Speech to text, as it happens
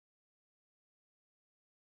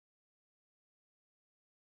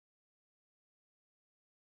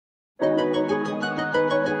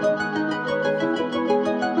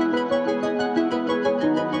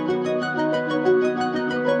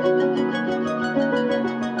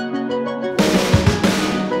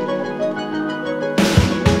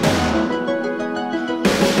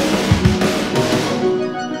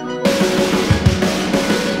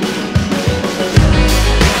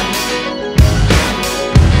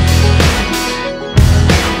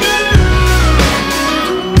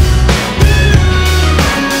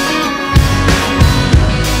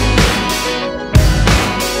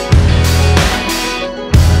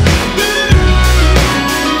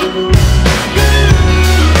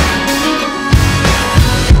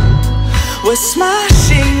We're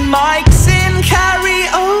smashing mics in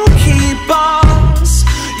karaoke bars.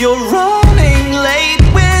 You're running late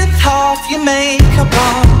with half your makeup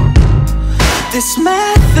on. This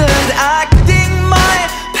method acting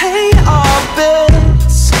might pay our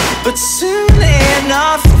bills, but soon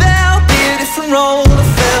enough there'll be a different role to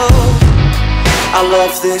fill. I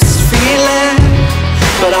love this feeling,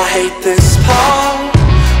 but I hate this part.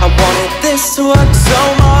 I wanted this to work so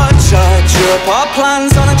much, I drew up our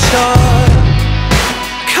plans on a chart.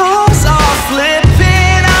 Cars are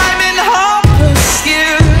flipping, I'm in hot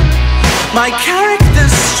pursuit. My